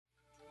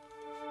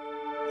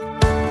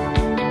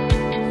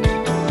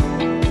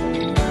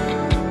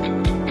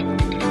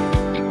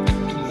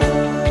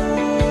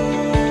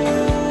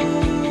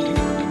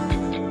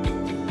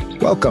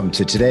Welcome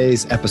to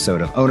today's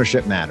episode of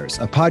Ownership Matters,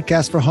 a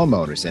podcast for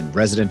homeowners in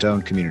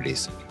resident-owned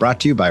communities, brought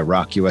to you by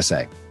ROC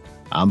USA.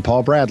 I'm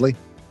Paul Bradley.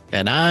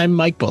 And I'm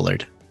Mike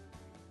Bullard.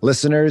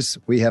 Listeners,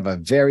 we have a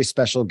very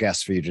special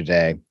guest for you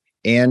today.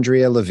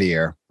 Andrea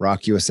Levere,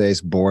 ROC USA's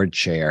board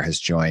chair, has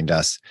joined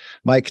us.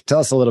 Mike, tell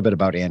us a little bit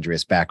about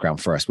Andrea's background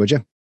first, would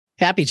you?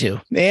 Happy to.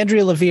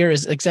 Andrea Levere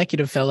is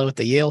executive fellow at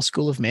the Yale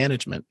School of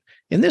Management.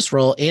 In this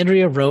role,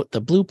 Andrea wrote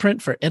the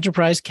blueprint for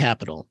enterprise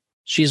capital.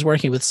 She's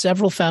working with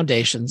several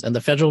foundations and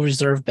the Federal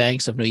Reserve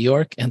Banks of New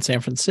York and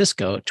San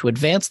Francisco to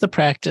advance the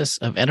practice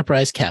of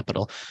enterprise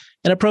capital,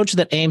 an approach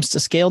that aims to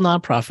scale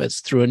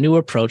nonprofits through a new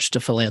approach to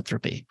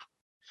philanthropy.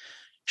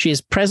 She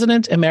is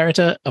President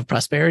Emerita of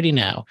Prosperity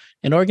Now,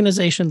 an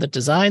organization that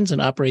designs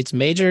and operates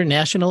major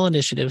national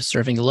initiatives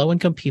serving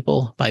low-income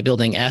people by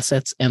building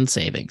assets and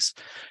savings.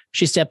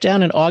 She stepped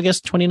down in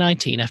August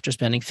 2019 after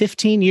spending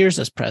 15 years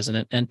as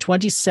president and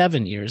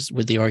 27 years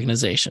with the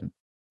organization.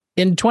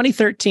 In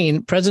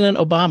 2013, President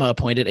Obama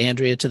appointed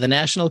Andrea to the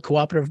National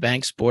Cooperative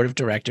Bank's Board of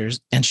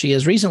Directors, and she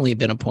has recently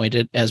been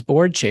appointed as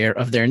board chair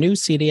of their new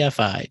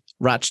CDFI,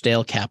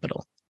 Rochdale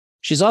Capital.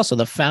 She's also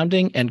the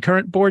founding and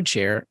current board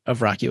chair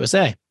of ROC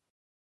USA.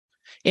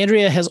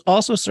 Andrea has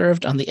also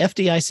served on the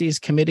FDIC's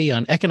Committee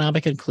on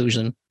Economic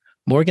Inclusion,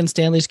 Morgan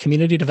Stanley's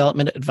Community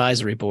Development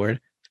Advisory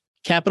Board,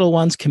 Capital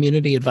One's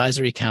Community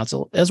Advisory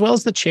Council, as well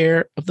as the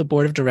chair of the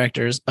board of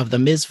directors of the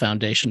Ms.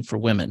 Foundation for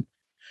Women.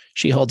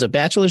 She holds a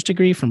bachelor's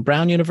degree from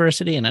Brown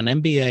University and an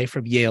MBA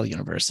from Yale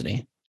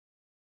University.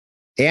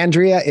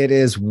 Andrea, it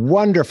is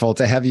wonderful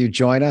to have you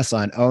join us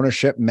on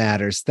Ownership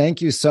Matters.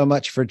 Thank you so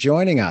much for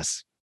joining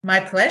us. My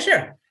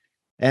pleasure.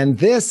 And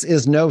this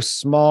is no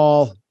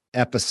small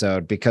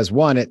episode because,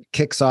 one, it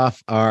kicks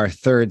off our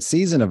third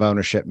season of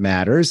Ownership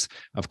Matters,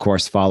 of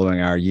course,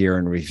 following our year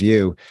in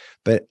review,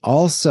 but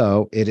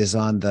also it is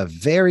on the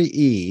very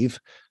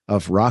eve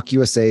of ROC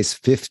USA's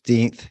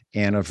 15th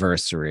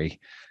anniversary.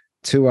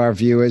 To our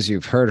viewers,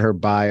 you've heard her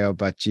bio,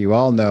 but you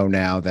all know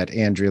now that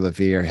Andrea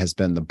Levere has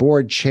been the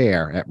board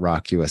chair at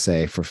ROC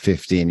USA for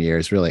 15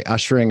 years, really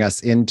ushering us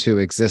into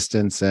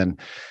existence and,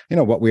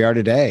 what we are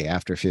today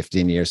after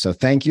 15 years. So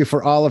thank you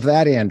for all of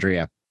that,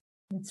 Andrea.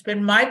 It's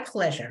been my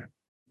pleasure.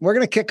 We're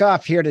going to kick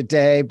off here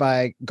today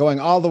by going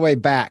all the way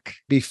back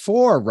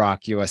before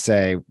ROC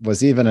USA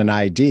was even an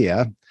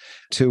idea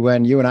to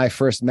when you and I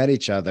first met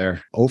each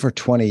other over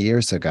 20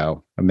 years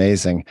ago.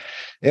 Amazing.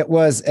 It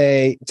was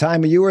a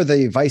time you were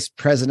the vice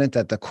president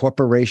at the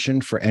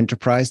Corporation for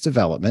Enterprise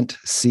Development,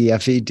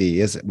 CFED,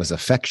 as it was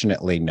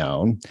affectionately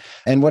known,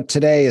 and what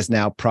today is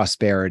now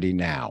Prosperity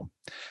Now.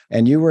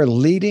 And you were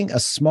leading a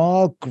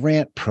small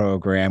grant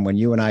program when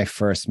you and I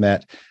first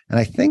met. And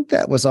I think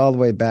that was all the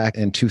way back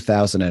in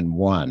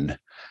 2001.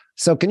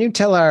 So can you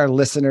tell our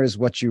listeners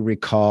what you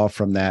recall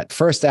from that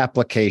first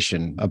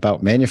application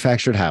about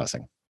manufactured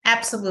housing?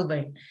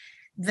 Absolutely.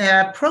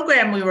 The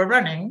program we were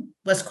running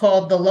was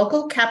called the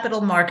Local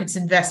Capital Markets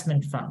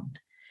Investment Fund.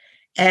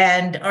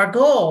 And our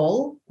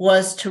goal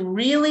was to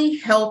really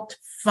help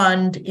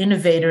fund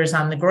innovators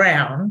on the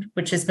ground,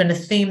 which has been a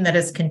theme that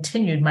has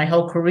continued my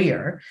whole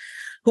career,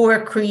 who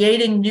are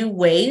creating new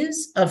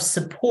ways of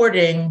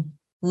supporting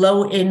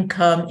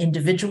low-income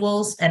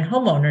individuals and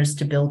homeowners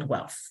to build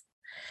wealth.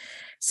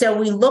 So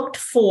we looked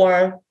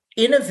for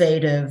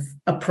innovative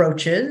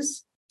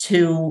approaches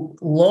to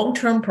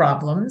long-term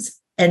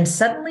problems, and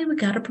suddenly we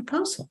got a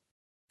proposal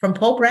from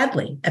Paul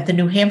Bradley at the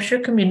New Hampshire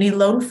Community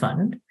Loan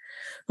Fund,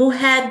 who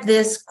had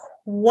this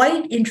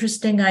quite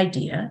interesting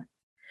idea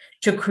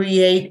to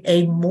create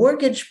a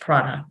mortgage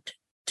product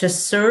to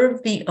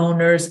serve the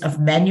owners of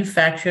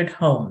manufactured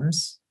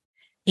homes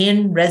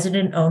in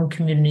resident-owned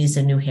communities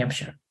in New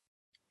Hampshire,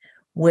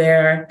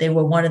 where they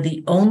were one of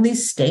the only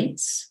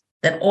states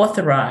that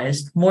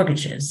authorized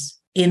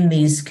mortgages in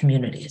these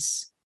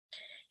communities.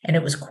 And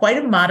it was quite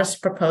a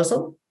modest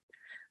proposal,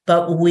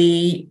 but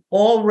we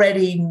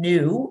already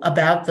knew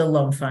about the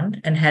loan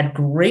fund and had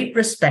great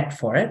respect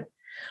for it.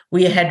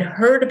 We had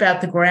heard about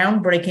the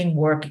groundbreaking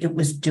work it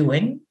was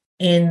doing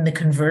in the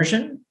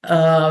conversion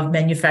of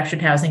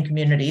manufactured housing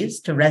communities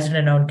to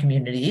resident-owned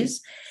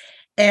communities,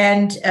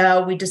 and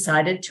we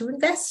decided to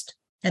invest.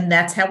 And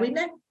that's how we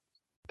met.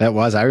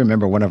 I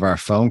remember one of our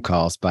phone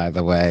calls, by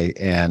the way,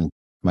 and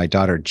my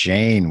daughter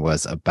Jane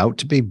was about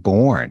to be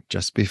born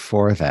just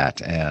before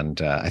that,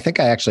 and I think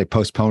I actually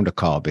postponed a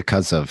call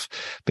because of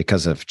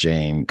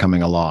Jane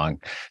coming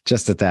along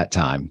just at that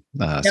time.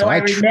 I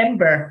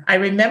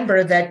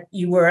remember that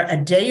you were a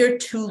day or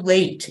two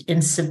late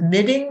in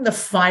submitting the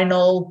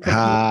final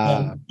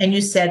proposal, and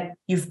you said,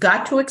 "You've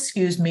got to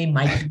excuse me,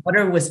 my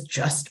daughter was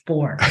just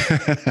born,"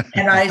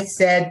 and I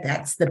said,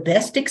 "That's the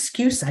best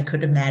excuse I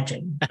could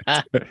imagine."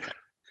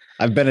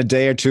 I've been a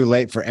day or two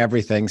late for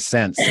everything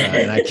since,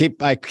 and I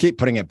keep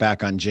putting it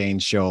back on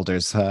Jane's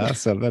shoulders.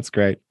 So that's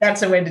great. That's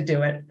the way to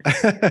do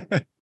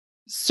it.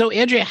 So,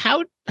 Andrea,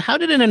 how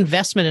did an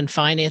investment in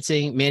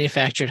financing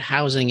manufactured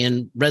housing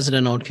in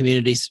resident-owned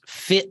communities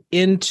fit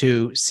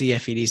into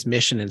CFED's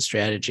mission and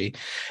strategy?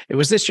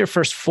 Was this your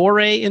first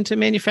foray into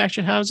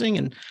manufactured housing,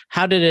 and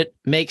how did it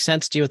make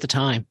sense to you at the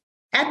time?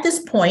 At this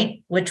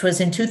point, which was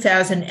in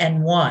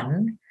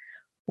 2001,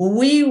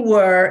 we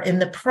were in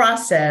the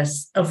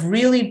process of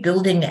really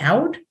building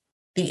out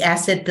the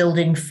asset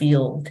building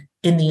field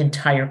in the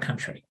entire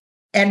country.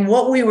 And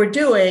what we were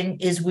doing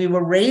is we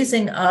were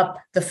raising up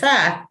the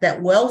fact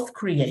that wealth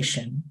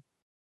creation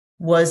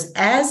was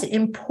as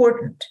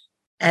important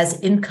as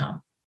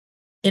income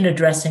in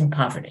addressing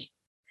poverty.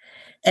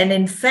 And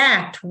in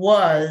fact,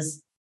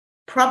 was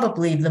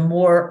probably the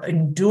more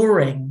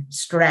enduring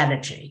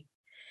strategy.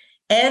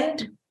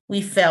 And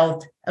we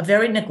felt a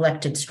very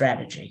neglected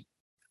strategy.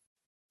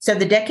 So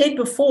the decade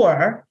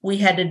before, we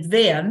had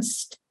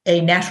advanced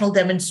a national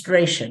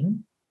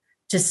demonstration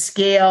to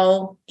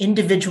scale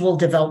individual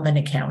development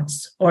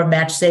accounts or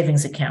match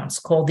savings accounts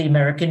called the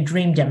American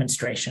Dream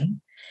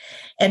Demonstration.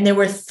 And there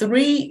were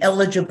 3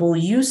 eligible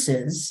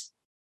uses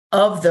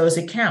of those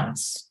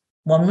accounts.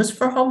 One was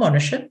for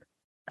homeownership,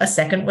 a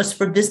second was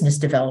for business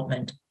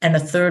development, and a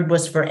third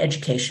was for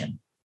education.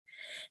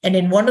 And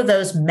in one of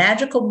those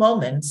magical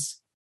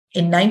moments,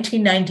 in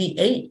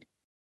 1998,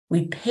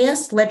 we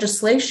passed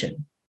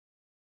legislation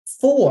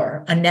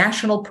for a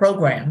national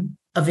program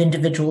of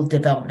individual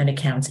development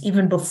accounts,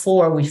 even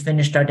before we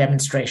finished our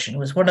demonstration. It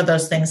was one of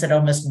those things that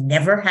almost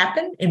never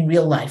happened in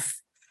real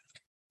life.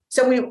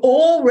 So we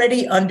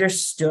already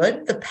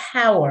understood the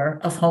power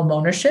of home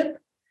ownership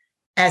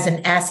as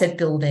an asset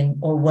building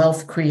or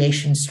wealth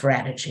creation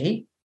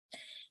strategy.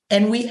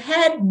 And we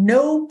had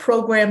no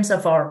programs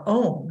of our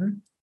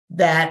own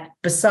that,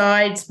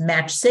 besides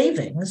match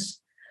savings,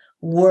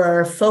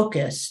 were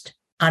focused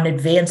on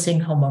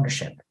advancing home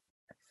ownership.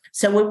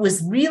 So it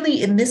was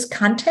really in this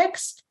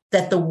context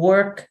that the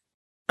work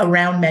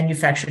around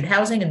manufactured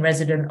housing and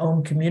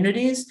resident-owned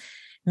communities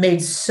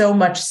made so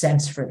much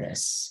sense for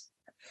this.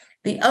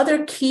 The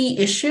other key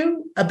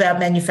issue about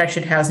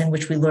manufactured housing,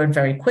 which we learned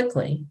very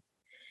quickly,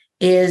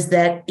 is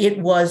that it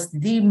was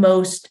the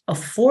most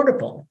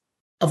affordable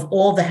of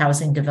all the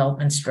housing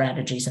development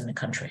strategies in the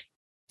country.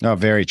 No,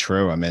 very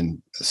true. I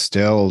mean,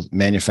 still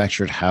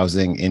manufactured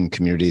housing in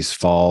communities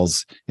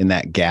falls in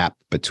that gap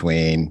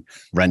between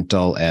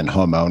rental and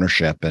home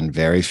ownership, and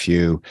very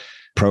few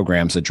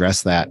programs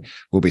address that.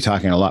 We'll be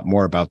talking a lot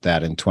more about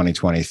that in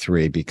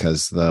 2023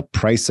 because the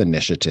price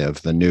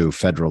initiative, the new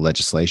federal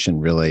legislation,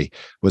 really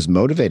was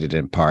motivated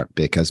in part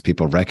because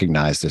people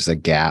recognize there's a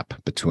gap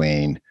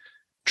between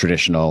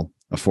traditional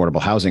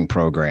affordable housing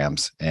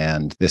programs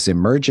and this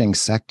emerging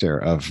sector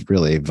of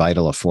really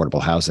vital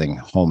affordable housing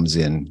homes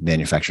in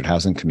manufactured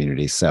housing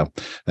communities. So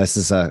this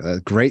is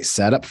a great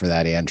setup for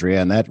that,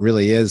 Andrea. And that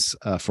really is,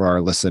 for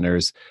our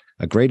listeners,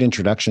 a great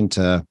introduction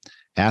to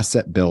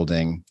asset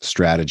building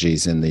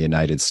strategies in the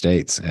United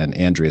States. And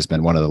Andrea has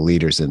been one of the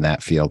leaders in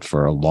that field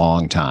for a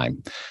long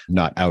time.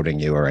 Not outing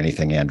you or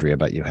anything, Andrea,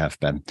 but you have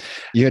been.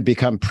 You had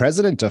become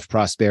president of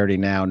Prosperity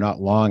Now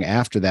not long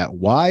after that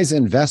wise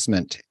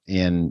investment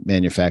in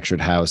manufactured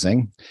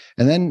housing.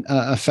 And then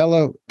a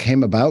fellow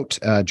came about,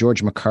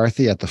 George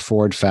McCarthy at the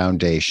Ford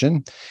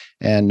Foundation.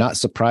 And not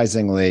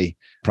surprisingly,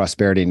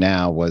 Prosperity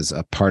Now was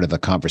a part of the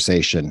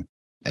conversation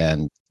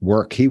and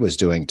work he was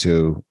doing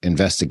to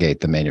investigate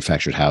the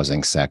manufactured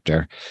housing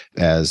sector,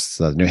 as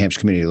the New Hampshire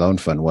Community Loan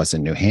Fund was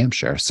in New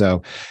Hampshire.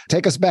 So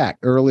take us back,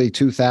 early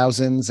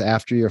 2000s,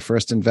 after your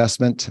first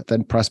investment,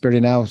 then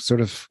Prosperity Now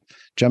sort of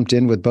jumped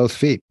in with both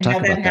feet. Talk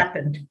about that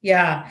happened.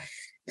 Yeah.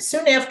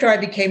 Soon after I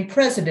became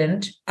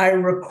president, I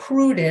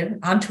recruited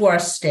onto our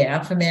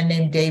staff a man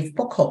named Dave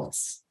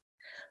Buchholz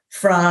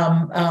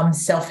from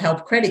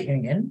Self-Help Credit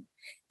Union.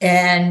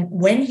 And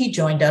when he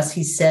joined us,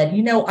 he said,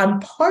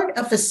 I'm part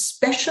of a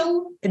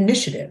special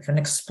initiative, an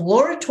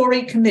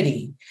exploratory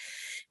committee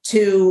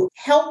to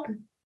help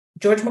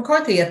George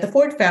McCarthy at the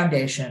Ford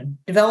Foundation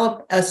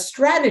develop a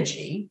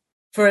strategy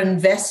for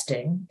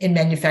investing in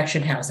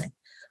manufactured housing.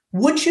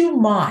 Would you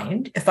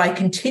mind if I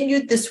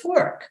continued this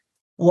work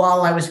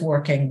while I was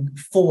working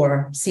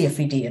for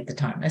CFED at the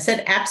time? I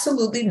said,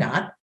 absolutely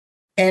not.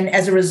 And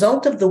as a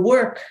result of the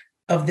work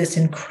of this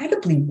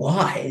incredibly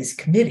wise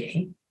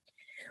committee,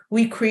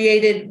 we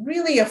created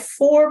really a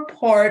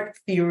 4-part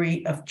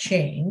theory of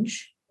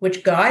change,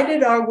 which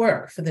guided our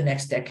work for the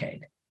next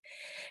decade.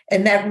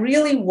 And that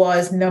really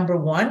was, number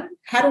one,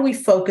 how do we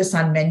focus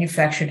on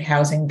manufactured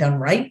housing done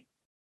right?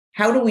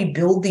 How do we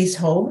build these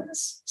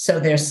homes so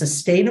they're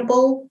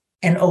sustainable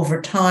and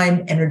over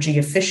time energy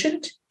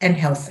efficient and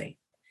healthy?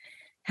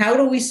 How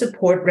do we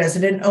support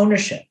resident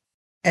ownership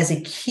as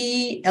a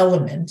key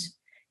element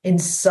in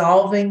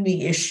solving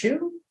the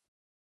issue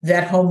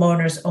that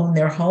homeowners own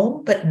their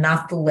home, but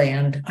not the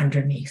land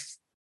underneath?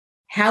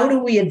 How do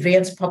we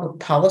advance public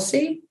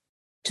policy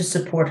to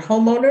support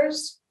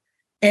homeowners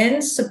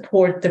and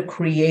support the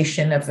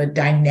creation of a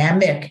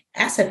dynamic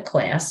asset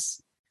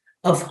class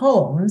of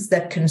homes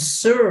that can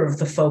serve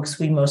the folks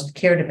we most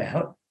cared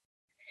about?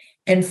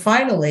 And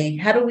finally,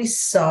 how do we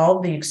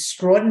solve the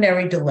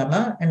extraordinary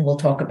dilemma, and we'll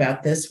talk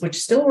about this,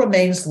 which still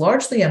remains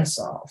largely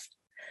unsolved,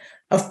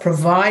 of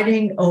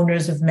providing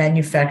owners of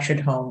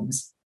manufactured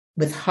homes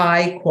with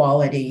high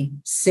quality,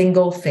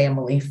 single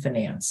family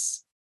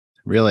finance?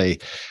 Really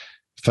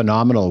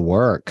phenomenal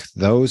work.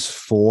 Those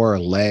four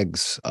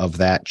legs of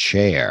that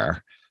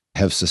chair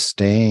have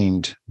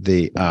sustained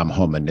the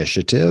home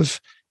initiative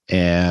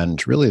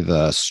and really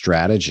the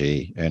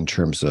strategy in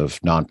terms of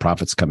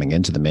nonprofits coming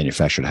into the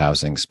manufactured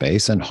housing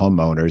space and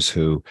homeowners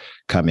who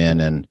come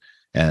in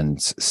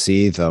and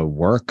see the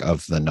work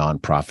of the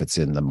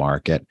nonprofits in the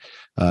market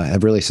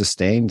have really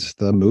sustained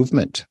the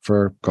movement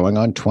for going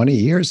on 20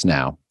 years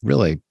now.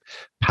 Really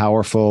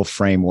powerful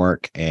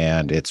framework,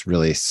 and it's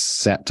really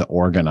set to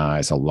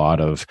organize a lot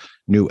of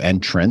new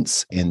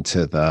entrants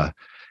into the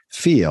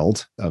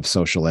field of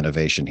social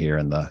innovation here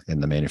in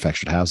the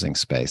manufactured housing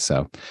space.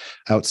 So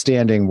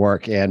outstanding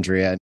work,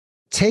 Andrea.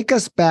 Take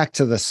us back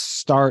to the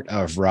start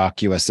of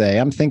ROC USA.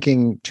 I'm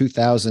thinking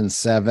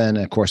 2007.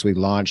 Of course, we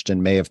launched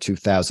in May of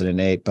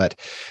 2008, but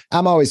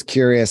I'm always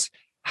curious,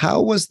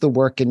 how was the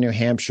work in New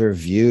Hampshire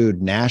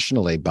viewed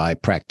nationally by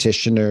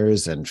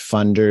practitioners and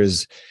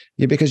funders?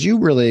 Because you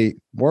really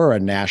were a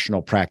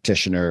national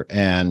practitioner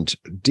and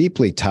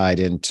deeply tied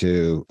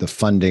into the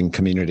funding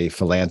community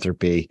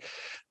philanthropy.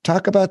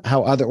 Talk about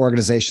how other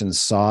organizations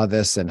saw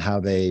this and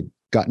how they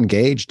got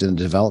engaged in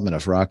the development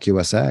of ROC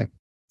USA.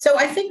 So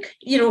I think,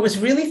 it was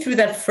really through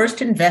that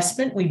first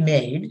investment we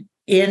made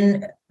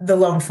in the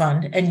loan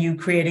fund and you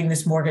creating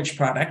this mortgage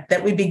product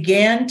that we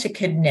began to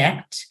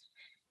connect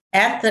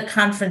at the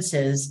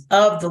conferences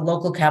of the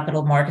local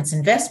capital markets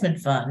investment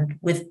fund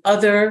with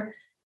other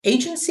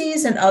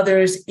agencies and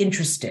others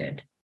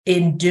interested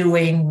in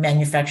doing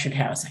manufactured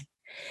housing.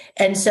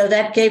 And so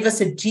that gave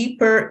us a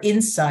deeper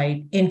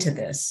insight into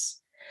this.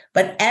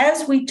 But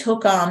as we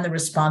took on the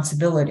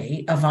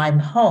responsibility of I'm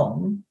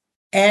Home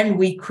and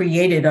we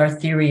created our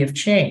theory of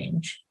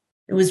change,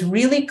 it was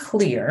really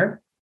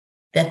clear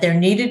that there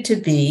needed to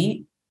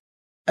be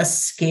a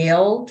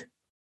scaled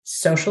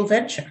social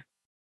venture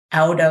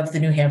out of the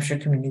New Hampshire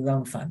Community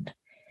Loan Fund.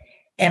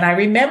 And I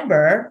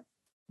remember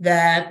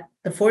that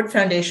the Ford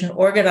Foundation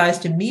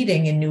organized a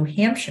meeting in New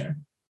Hampshire,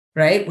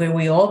 right, where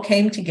we all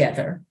came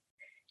together,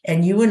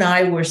 and you and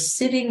I were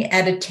sitting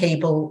at a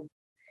table,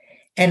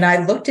 and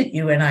I looked at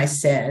you and I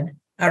said,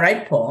 all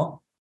right,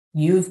 Paul,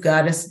 you've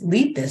got to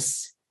lead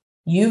this.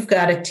 You've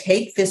got to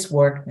take this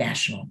work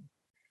national,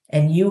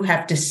 and you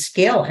have to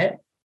scale it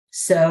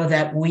so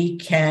that we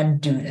can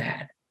do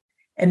that.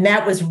 And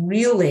that was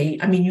really,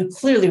 you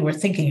clearly were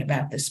thinking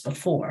about this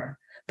before,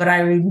 but I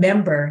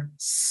remember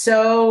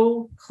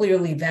so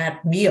clearly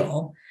that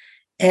meal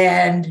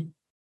and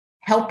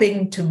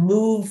helping to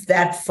move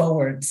that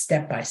forward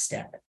step by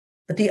step.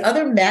 But the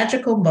other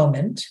magical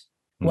moment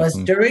was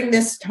during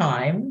this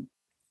time,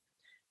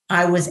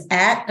 I was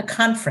at a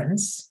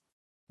conference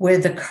where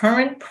the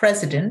current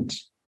president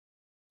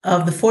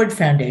of the Ford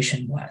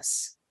Foundation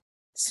was,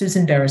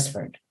 Susan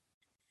Beresford.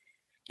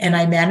 And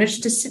I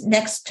managed to sit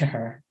next to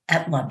her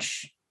at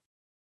lunch.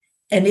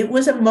 And it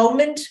was a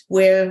moment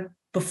where,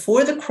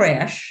 before the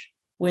crash,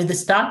 where the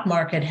stock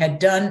market had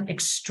done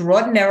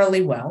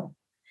extraordinarily well.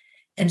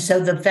 And so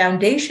the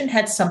foundation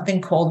had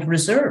something called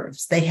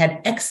reserves. They had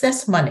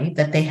excess money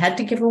that they had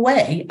to give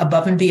away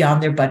above and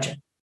beyond their budget.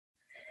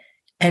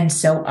 And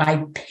so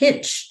I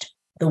pitched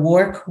the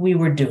work we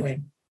were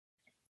doing.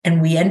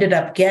 And we ended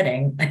up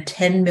getting a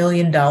 $10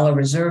 million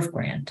reserve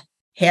grant,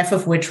 half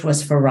of which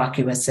was for ROC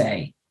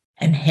USA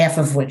and half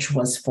of which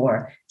was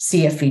for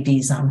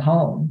CFED's I'm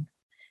Home.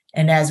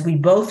 And as we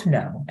both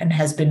know, and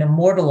has been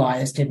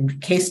immortalized in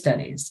case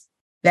studies,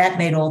 that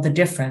made all the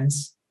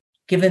difference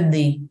given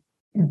the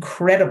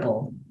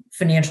incredible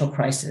financial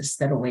crisis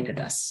that awaited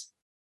us.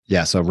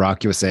 Yeah, so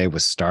ROC USA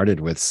was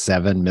started with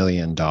 $7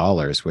 million,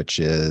 which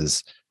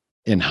is,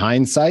 in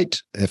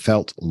hindsight, it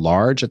felt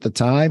large at the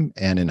time.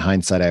 And in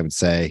hindsight, I would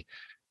say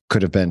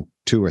could have been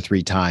 2 or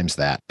 3 times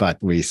that. But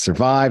we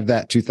survived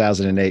that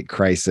 2008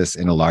 crisis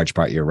in a large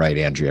part, you're right,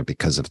 Andrea,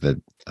 because of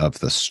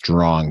the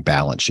strong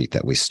balance sheet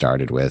that we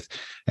started with,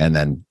 and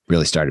then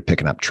really started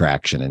picking up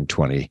traction in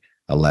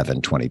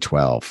 2011,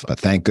 2012. But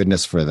thank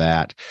goodness for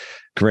that.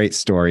 Great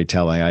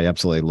storytelling. I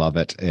absolutely love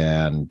it.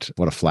 And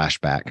what a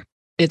flashback.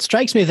 It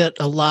strikes me that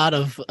a lot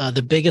of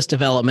the biggest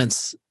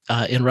developments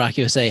in ROC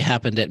USA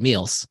happened at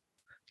meals.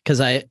 Because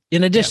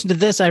in addition to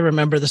this, I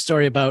remember the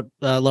story about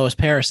Lois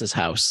Paris's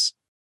house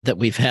that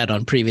we've had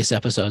on previous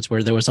episodes,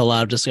 where there was a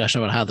lot of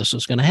discussion about how this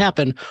was going to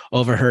happen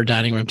over her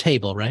dining room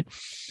table, right?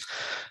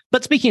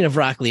 But speaking of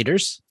ROC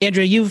leaders,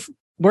 Andrea, you've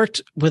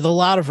worked with a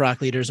lot of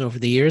ROC leaders over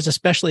the years,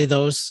 especially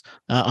those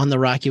on the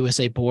ROC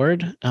USA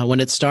board.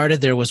 When it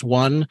started, there was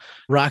one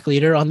ROC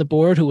leader on the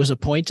board who was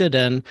appointed,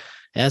 and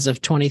as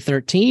of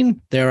 2013,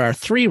 there are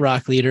 3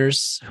 ROC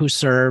leaders who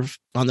serve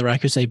on the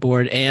ROC USA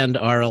board and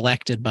are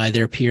elected by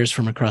their peers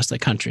from across the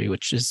country,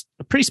 which is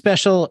pretty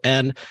special.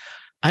 And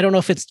I don't know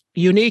if it's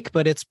unique,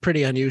 but it's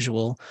pretty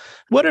unusual.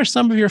 What are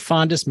some of your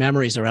fondest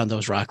memories around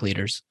those ROC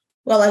leaders?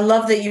 Well, I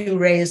love that you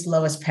raised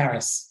Lois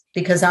Paris,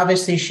 because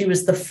obviously she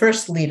was the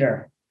first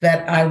leader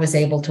that I was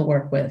able to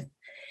work with.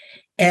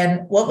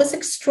 And what was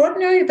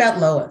extraordinary about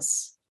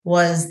Lois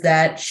was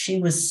that she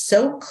was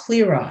so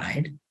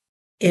clear-eyed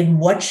in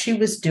what she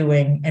was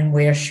doing and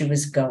where she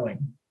was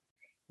going,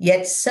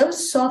 yet so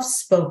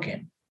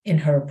soft-spoken in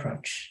her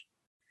approach.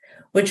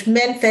 which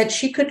meant that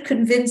she could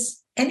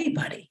convince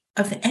anybody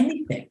of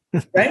anything,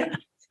 right?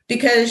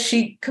 Because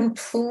she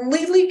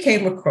completely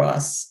came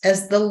across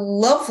as the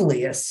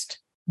loveliest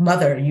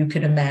mother you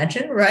could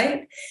imagine,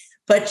 right?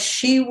 But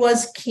she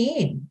was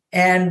keen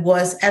and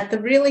was at the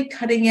really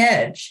cutting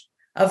edge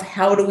of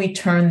how do we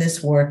turn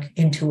this work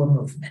into a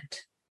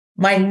movement.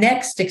 My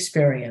next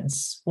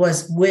experience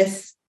was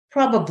with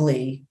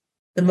probably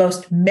the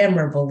most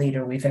memorable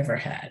leader we've ever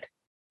had.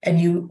 And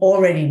you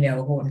already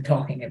know who I'm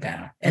talking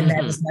about. And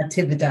that is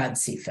Natividad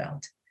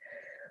Seefeld,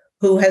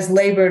 who has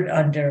labored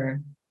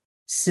under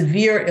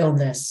severe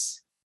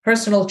illness,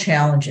 personal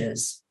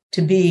challenges,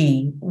 to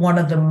be one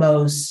of the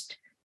most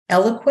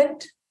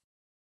eloquent,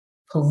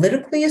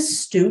 politically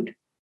astute,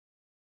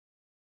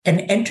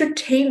 and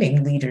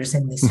entertaining leaders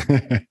in this.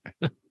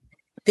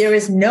 There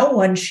is no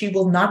one she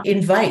will not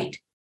invite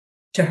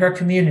to her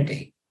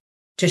community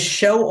to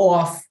show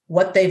off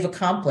what they've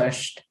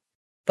accomplished,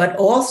 but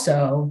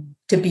also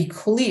to be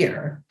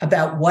clear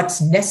about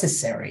what's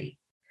necessary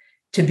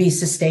to be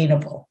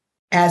sustainable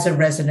as a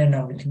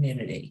resident-owned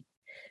community.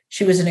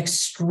 She was an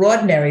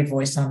extraordinary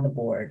voice on the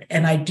board.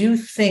 And I do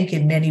think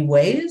in many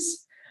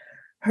ways,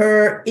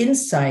 her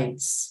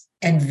insights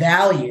and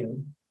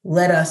value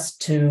led us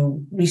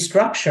to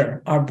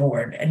restructure our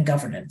board and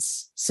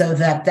governance so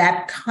that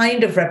that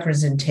kind of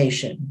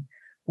representation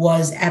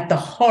was at the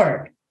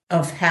heart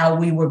of how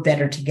we were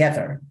better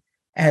together,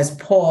 as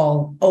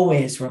Paul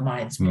always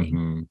reminds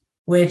me,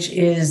 which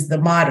is the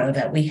motto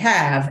that we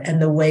have and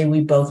the way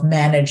we both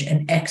manage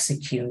and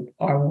execute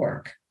our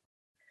work.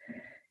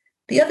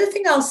 The other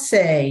thing I'll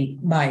say,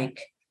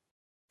 Mike,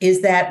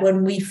 is that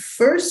when we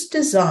first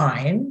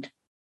designed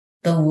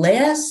the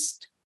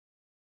last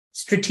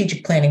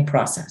strategic planning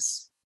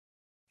process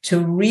to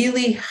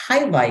really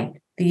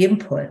highlight the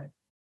input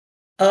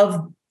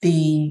of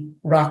the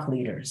ROC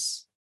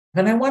leaders,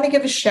 and I want to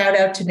give a shout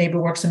out to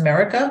NeighborWorks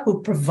America,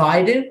 who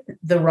provided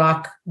the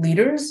ROC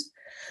leaders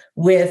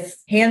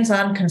with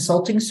hands-on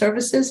consulting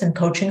services and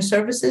coaching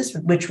services,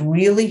 which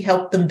really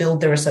helped them build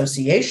their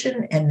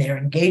association and their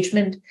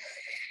engagement.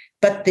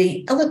 But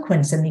the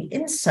eloquence and the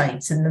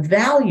insights and the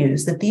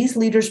values that these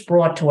leaders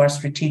brought to our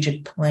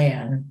strategic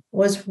plan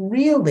was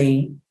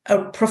really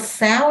a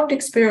profound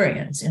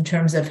experience in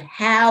terms of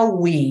how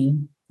we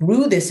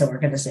grew this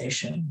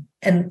organization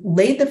and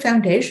laid the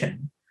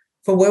foundation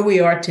for where we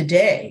are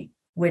today,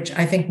 which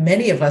I think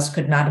many of us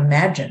could not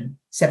imagine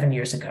 7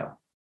 years ago.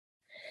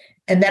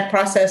 And that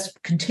process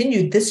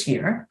continued this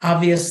year.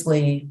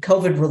 Obviously,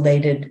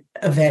 COVID-related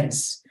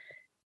events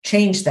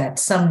changed that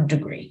to some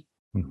degree.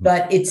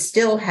 But it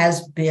still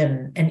has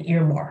been an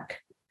earmark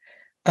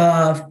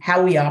of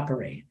how we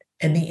operate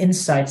and the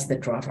insights that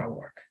drive our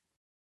work.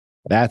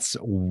 That's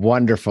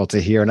wonderful to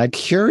hear. And I'm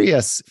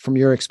curious from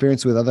your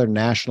experience with other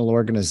national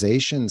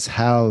organizations,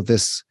 how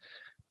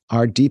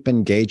our deep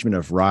engagement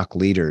of ROC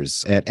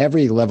leaders at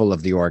every level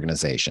of the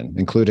organization,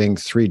 including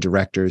 3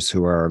 directors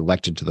who are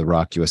elected to the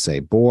ROC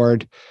USA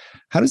Board.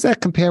 How does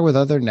that compare with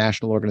other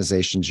national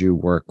organizations you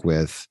work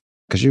with?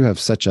 Because you have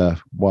such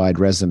a wide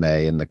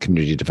resume in the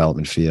community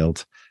development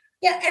field.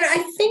 Yeah, and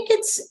I think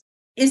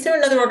is there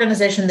another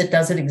organization that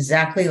does it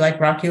exactly like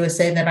ROC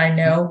USA that I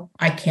know?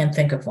 I can't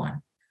think of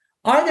one.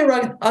 Are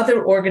there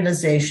other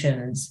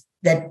organizations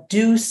that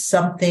do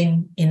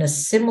something in a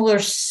similar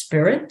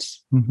spirit,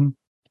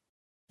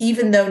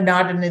 even though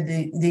not in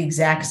the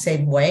exact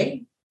same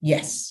way?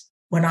 Yes.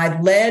 When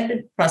I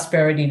led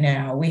Prosperity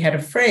Now, we had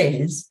a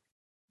phrase,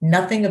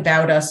 nothing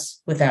about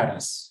us without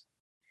us.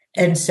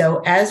 And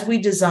so as we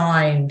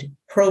designed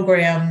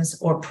programs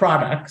or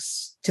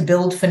products to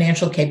build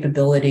financial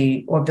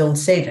capability or build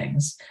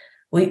savings,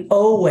 we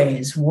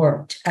always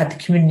worked at the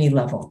community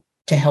level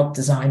to help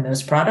design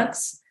those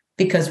products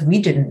because we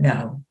didn't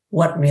know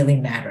what really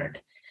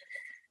mattered.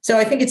 So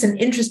I think it's an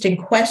interesting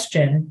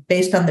question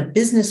based on the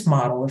business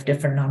model of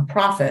different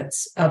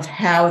nonprofits of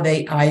how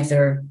they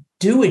either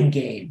do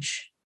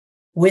engage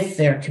with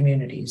their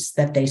communities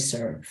that they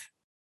serve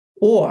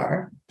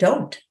or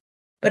don't.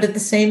 But at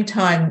the same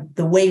time,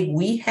 the way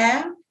we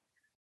have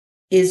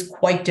is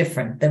quite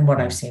different than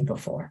what I've seen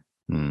before.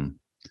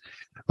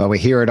 Well, we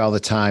hear it all the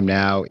time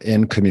now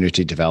in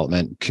community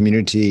development,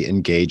 community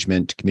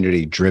engagement,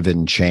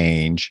 community-driven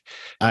change.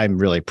 I'm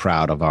really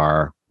proud of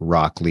our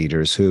ROC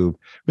leaders who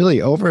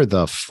really over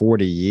the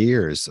 40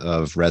 years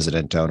of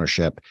resident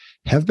ownership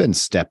have been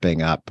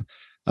stepping up,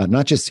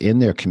 not just in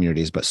their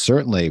communities, but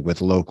certainly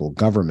with local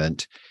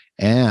government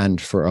and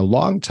for a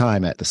long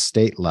time at the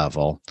state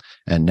level.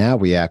 And now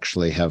we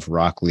actually have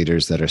ROC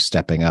leaders that are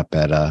stepping up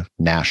at a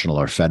national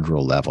or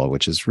federal level,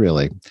 which is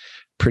really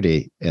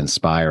pretty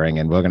inspiring.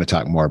 And we're going to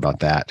talk more about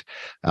that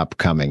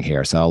upcoming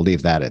here. So I'll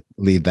leave that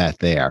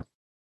there.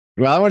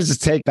 Well, I wanted to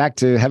take back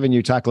to having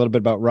you talk a little bit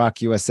about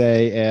ROC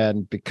USA,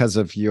 and because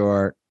of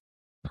your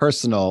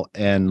personal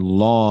and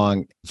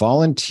long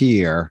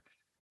volunteer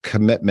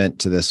commitment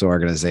to this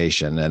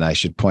organization. And I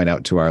should point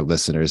out to our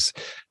listeners,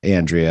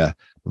 Andrea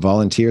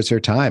volunteers her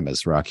time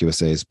as ROC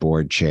USA's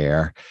board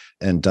chair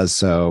and does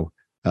so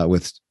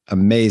with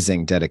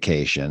amazing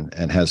dedication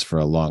and has for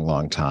a long,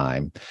 long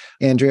time.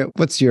 Andrea,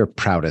 what's your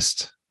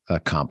proudest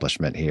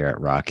accomplishment here at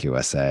ROC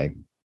USA?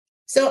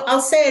 So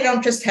I'll say I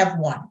don't just have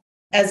one.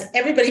 As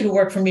everybody who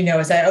worked for me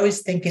knows, I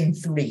always think in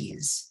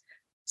threes.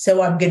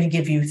 So I'm going to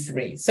give you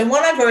three. So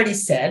one I've already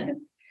said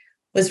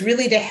was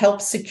really to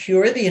help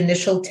secure the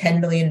initial $10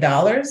 million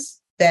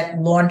that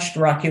launched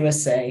ROC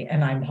USA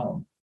and I'm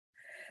Home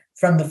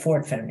from the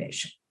Ford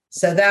Foundation.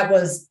 So that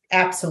was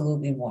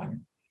absolutely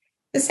one.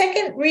 The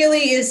second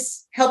really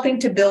is helping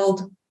to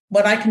build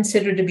what I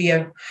consider to be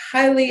a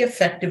highly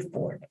effective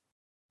board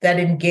that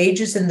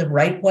engages in the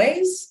right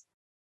ways,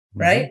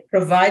 right?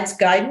 Provides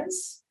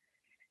guidance,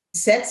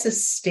 sets a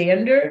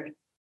standard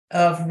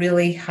of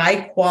really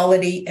high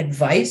quality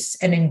advice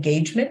and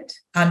engagement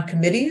on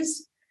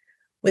committees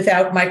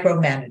without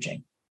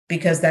micromanaging,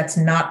 because that's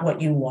not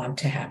what you want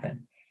to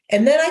happen.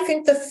 And then I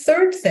think the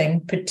third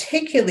thing,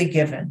 particularly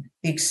given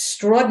the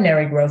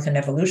extraordinary growth and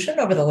evolution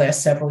over the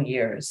last several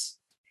years,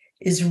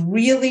 is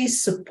really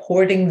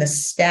supporting the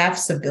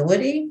staff's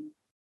ability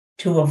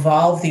to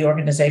evolve the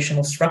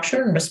organizational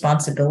structure and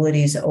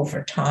responsibilities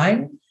over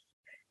time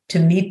to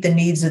meet the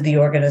needs of the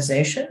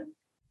organization,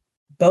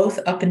 both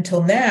up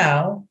until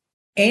now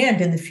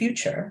and in the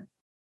future.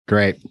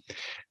 Great.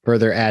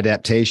 Further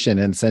adaptation.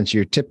 And since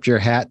you tipped your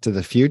hat to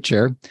the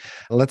future,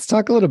 let's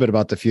talk a little bit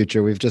about the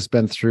future. We've just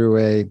been through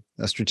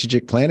a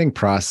strategic planning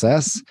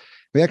process.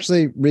 We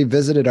actually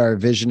revisited our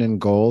vision and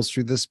goals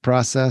through this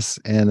process,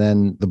 and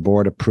then the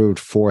board approved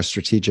 4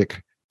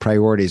 strategic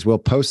priorities. We'll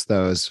post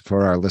those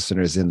for our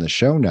listeners in the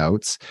show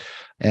notes.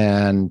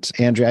 And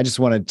Andrea, I just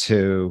wanted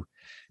to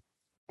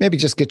maybe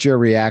just get your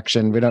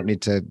reaction. We don't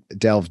need to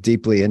delve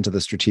deeply into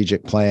the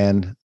strategic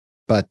plan,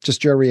 but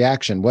just your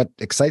reaction. What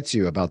excites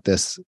you about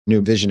this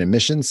new vision and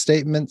mission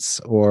statements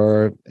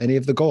or any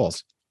of the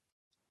goals?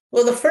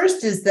 Well, the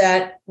first is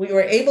that we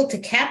were able to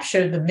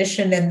capture the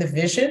mission and the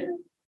vision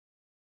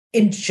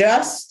in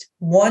just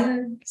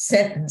one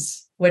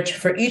sentence, which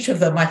for each of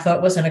them I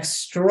thought was an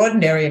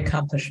extraordinary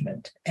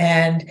accomplishment.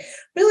 And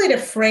really to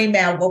frame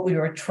out what we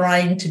were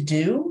trying to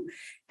do,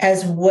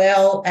 as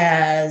well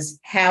as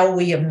how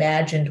we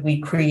imagined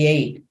we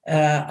create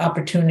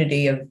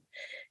opportunity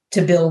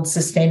to build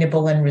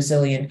sustainable and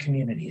resilient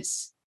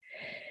communities.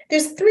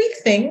 There's 3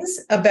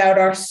 things about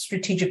our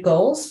strategic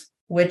goals,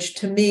 which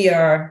to me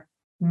are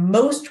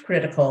most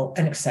critical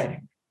and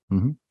exciting.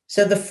 Mm-hmm.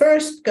 So the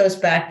first goes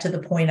back to the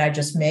point I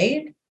just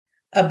made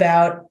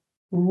about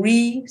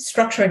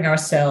restructuring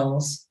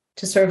ourselves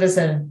to serve as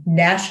a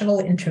national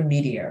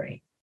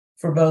intermediary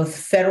for both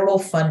federal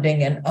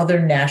funding and other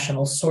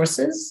national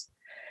sources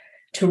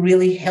to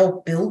really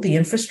help build the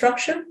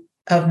infrastructure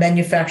of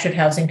manufactured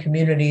housing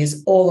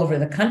communities all over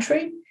the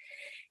country,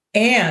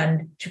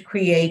 and to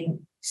create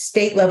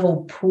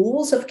state-level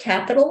pools of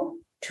capital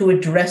to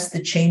address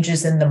the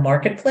changes in the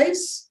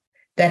marketplace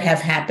that have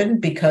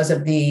happened because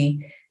of the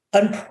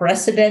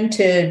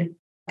unprecedented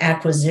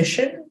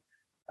acquisition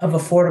of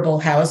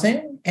affordable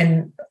housing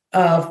and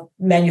of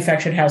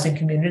manufactured housing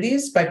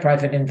communities by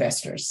private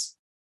investors.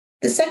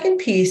 The second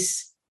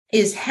piece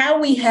is how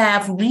we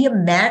have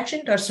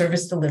reimagined our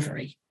service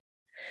delivery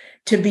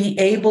to be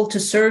able to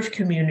serve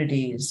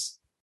communities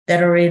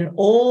that are in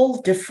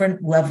all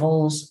different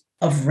levels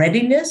of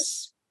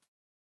readiness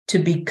to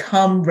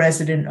become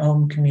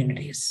resident-owned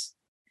communities,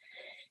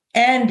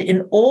 and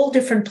in all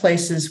different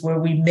places where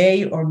we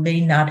may or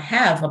may not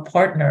have a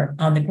partner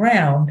on the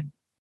ground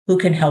who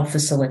can help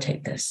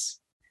facilitate this.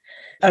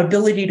 Our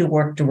ability to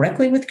work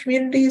directly with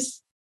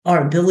communities,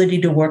 our ability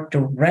to work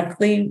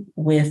directly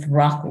with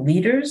ROC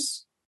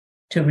leaders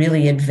to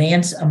really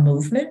advance a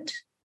movement,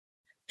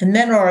 and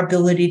then our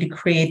ability to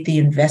create the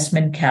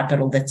investment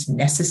capital that's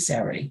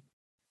necessary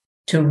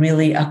to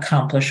really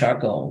accomplish our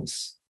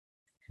goals.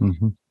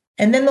 Mm-hmm.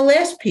 And then the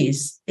last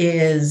piece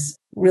is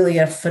really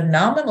a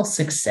phenomenal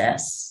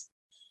success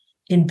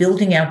in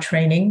building out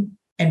training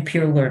and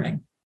peer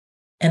learning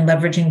and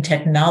leveraging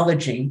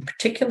technology,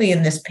 particularly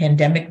in this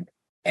pandemic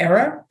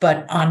era,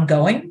 but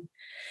ongoing,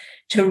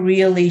 to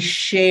really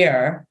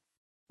share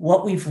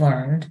what we've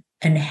learned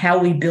and how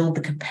we build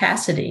the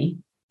capacity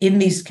in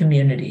these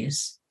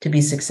communities to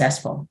be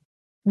successful.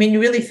 I mean, you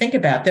really think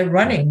about it, they're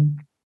running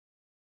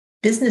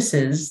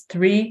businesses,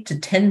 $3 to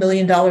 $10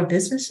 million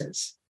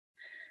businesses.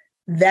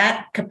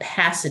 That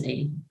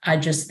capacity, I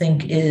just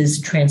think,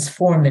 is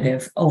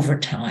transformative over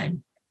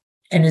time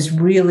and is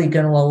really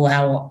going to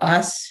allow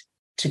us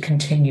to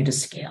continue to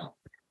scale.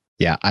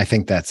 Yeah, I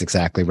think that's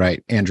exactly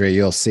right. Andrea,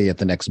 you'll see at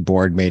the next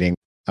board meeting,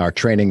 our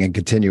training and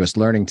continuous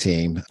learning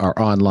team, our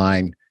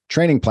online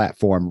training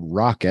platform,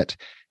 Rocket,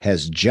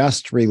 has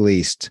just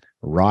released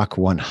ROC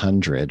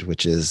 100,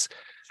 which is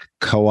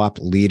co-op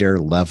leader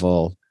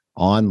level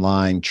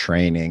online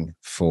training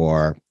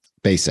for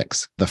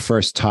basics. The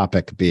first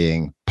topic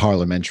being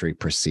parliamentary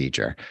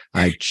procedure.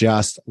 I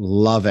just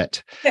love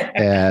it.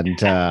 And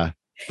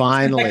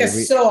finally, like a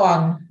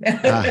song.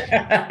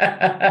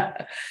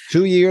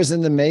 2 years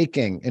in the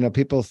making. You know,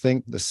 people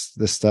think this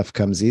stuff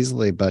comes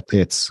easily, but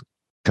it's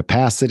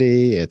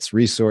capacity, its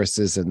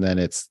resources, and then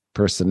its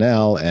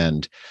personnel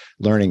and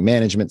learning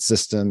management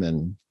system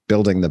and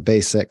building the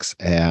basics.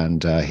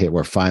 And here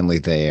we're finally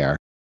there.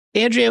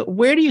 Andrea,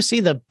 where do you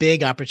see the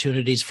big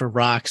opportunities for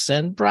ROCs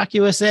and ROC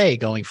USA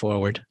going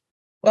forward?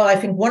 Well, I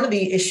think one of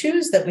the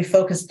issues that we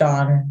focused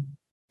on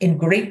in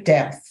great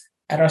depth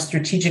at our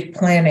strategic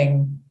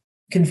planning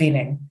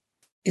convening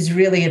is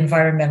really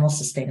environmental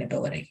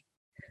sustainability.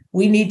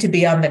 We need to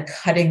be on the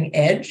cutting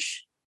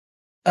edge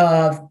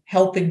of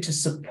helping to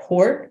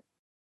support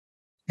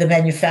the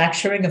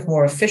manufacturing of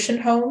more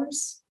efficient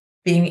homes,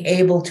 being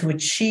able to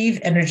achieve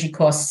energy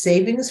cost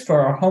savings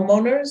for our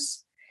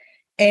homeowners,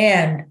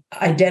 and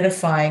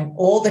identifying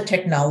all the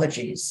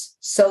technologies,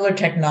 solar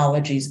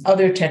technologies,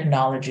 other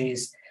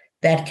technologies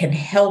that can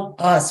help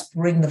us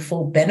bring the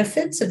full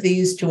benefits of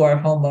these to our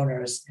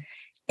homeowners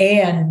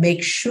and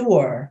make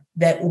sure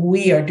that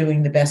we are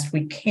doing the best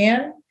we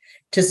can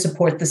to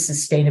support the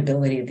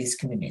sustainability of these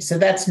communities. So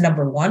that's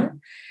number one.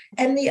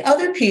 And the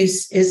other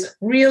piece is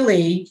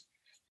really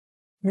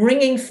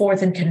bringing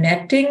forth and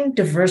connecting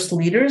diverse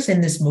leaders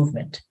in this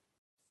movement.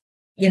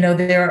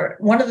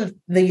 One of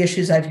the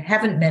issues I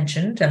haven't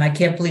mentioned, and I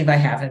can't believe I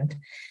haven't,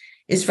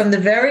 is from the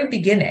very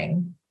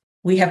beginning,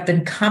 we have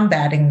been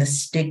combating the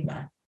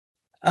stigma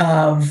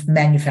of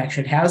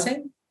manufactured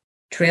housing,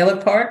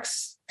 trailer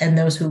parks, and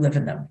those who live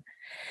in them.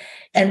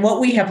 And what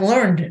we have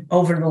learned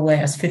over the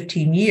last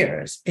 15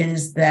 years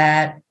is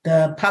that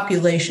the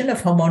population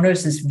of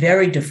homeowners is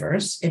very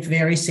diverse. It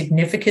varies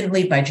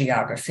significantly by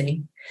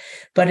geography,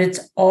 but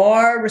it's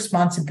our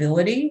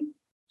responsibility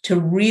to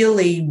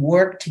really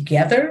work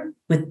together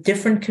with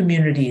different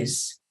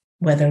communities,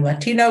 whether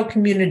Latino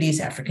communities,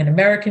 African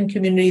American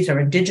communities, or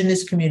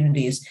Indigenous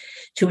communities,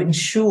 to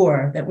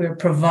ensure that we're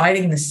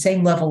providing the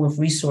same level of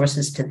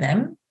resources to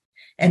them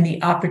and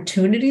the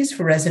opportunities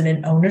for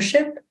resident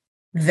ownership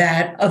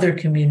that other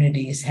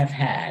communities have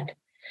had.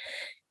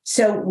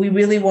 So we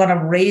really want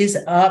to raise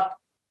up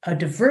a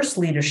diverse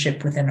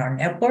leadership within our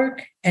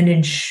network and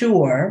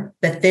ensure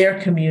that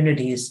their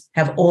communities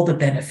have all the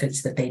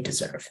benefits that they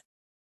deserve.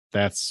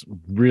 That's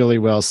really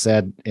well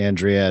said,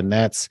 Andrea. And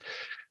that's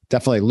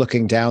definitely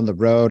looking down the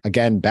road.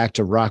 Again, back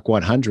to ROC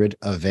 100,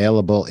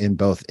 available in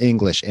both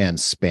English and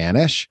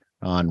Spanish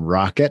on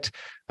Rocket.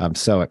 I'm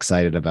so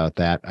excited about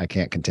that. I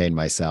can't contain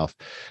myself.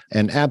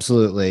 And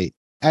absolutely,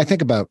 I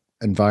think about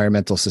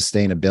environmental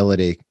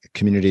sustainability,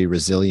 community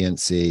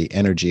resiliency,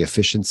 energy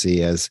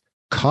efficiency as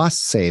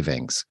cost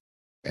savings.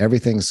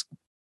 Everything's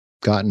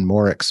gotten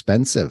more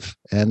expensive,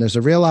 and there's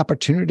a real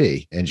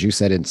opportunity, as you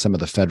said, in some of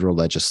the federal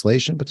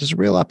legislation, but there's a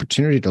real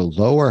opportunity to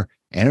lower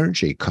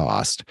energy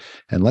cost.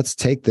 And let's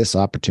take this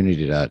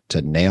opportunity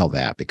to nail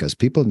that, because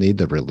people need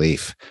the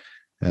relief.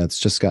 It's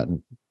just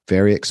gotten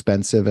very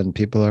expensive and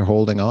people are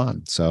holding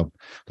on. So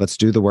let's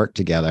do the work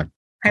together.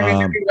 I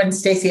remember when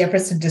Stacey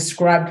Epperson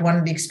described one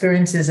of the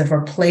experiences of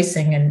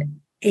replacing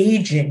an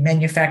aging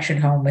manufactured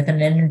home with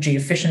an energy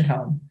efficient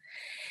home.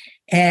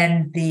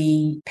 And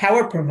the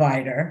power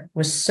provider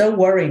was so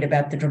worried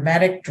about the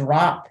dramatic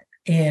drop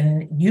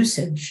in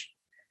usage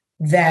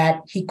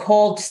that he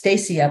called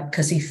Stacey up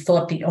because he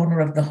thought the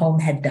owner of the home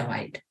had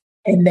died.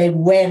 And they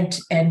went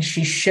and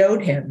she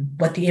showed him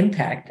what the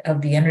impact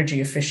of the energy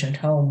efficient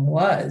home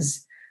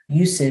was,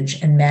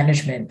 usage and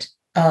management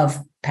of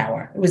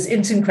power.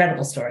 It's an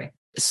incredible story.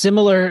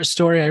 Similar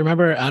story, I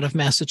remember out of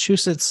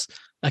Massachusetts,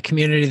 a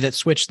community that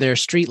switched their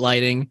street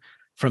lighting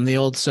from the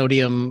old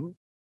sodium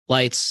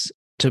lights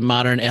to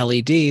modern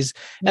LEDs.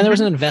 And there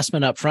was an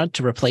investment up front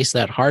to replace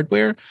that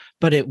hardware,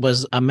 but it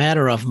was a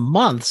matter of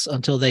months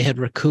until they had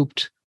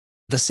recouped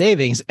the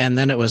savings. And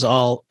then it was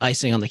all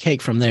icing on the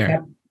cake from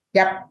there.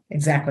 Yep,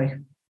 exactly.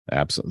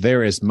 Absolutely.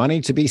 There is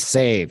money to be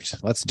saved.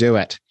 Let's do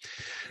it.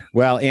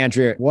 Well,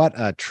 Andrea, what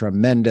a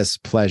tremendous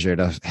pleasure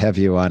to have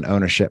you on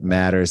Ownership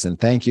Matters. And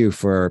thank you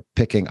for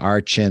picking our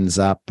chins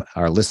up,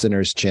 our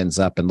listeners' chins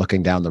up, and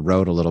looking down the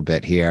road a little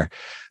bit here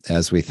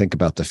as we think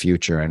about the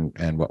future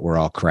and what we're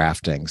all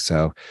crafting.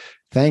 So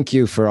thank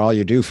you for all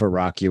you do for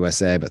ROC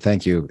USA, but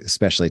thank you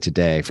especially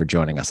today for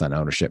joining us on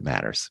Ownership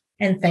Matters.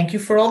 And thank you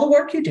for all the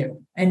work you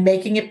do and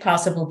making it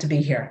possible to be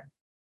here.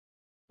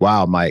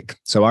 Wow, Mike.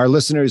 So our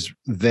listeners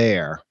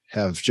there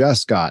have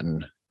just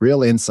gotten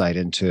real insight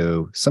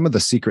into some of the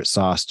secret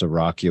sauce to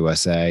ROC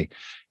USA.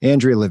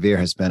 Andrea Levere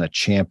has been a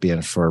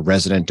champion for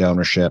resident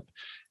ownership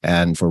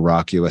and for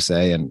ROC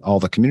USA and all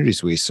the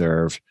communities we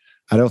serve.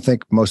 I don't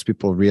think most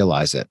people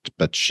realize it,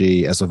 but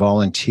she, as a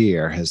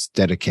volunteer, has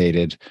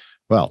dedicated,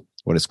 well,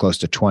 what is close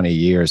to 20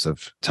 years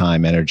of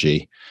time,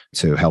 energy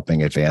to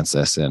helping advance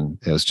this. And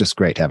it was just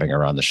great having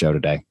her on the show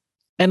today.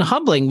 And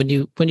humbling when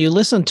you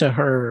listen to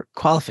her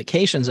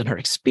qualifications and her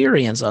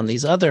experience on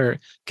these other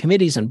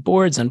committees and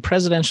boards and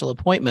presidential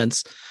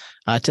appointments,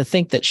 to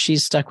think that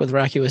she's stuck with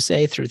ROC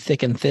USA through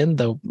thick and thin,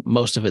 though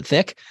most of it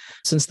thick,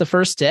 since the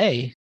first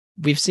day.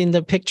 We've seen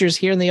the pictures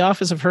here in the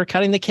office of her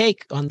cutting the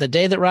cake on the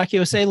day that ROC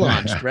USA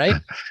launched, right?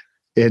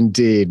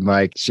 Indeed,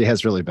 Mike. She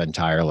has really been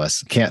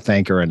tireless. Can't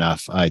thank her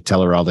enough. I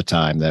tell her all the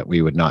time that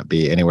we would not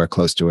be anywhere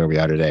close to where we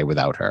are today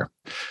without her.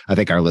 I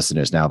think our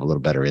listeners now have a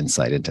little better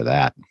insight into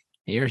that.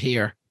 Hear,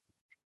 hear.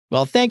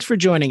 Well, thanks for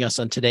joining us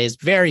on today's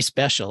very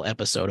special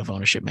episode of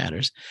Ownership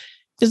Matters.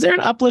 Is there an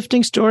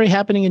uplifting story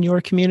happening in your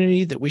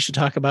community that we should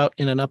talk about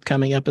in an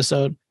upcoming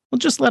episode? Well,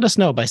 just let us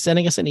know by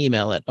sending us an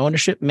email at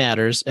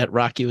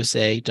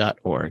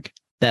ownershipmatters@rocusa.org.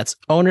 That's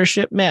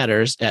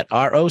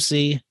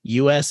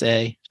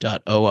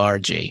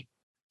ownershipmatters@rocusa.org.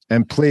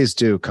 And please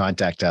do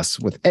contact us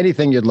with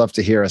anything you'd love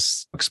to hear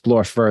us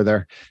explore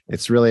further.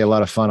 It's really a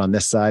lot of fun on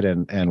this side,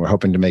 and we're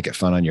hoping to make it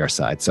fun on your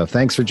side. So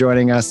thanks for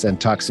joining us,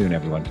 and talk soon,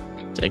 everyone.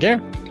 Take care.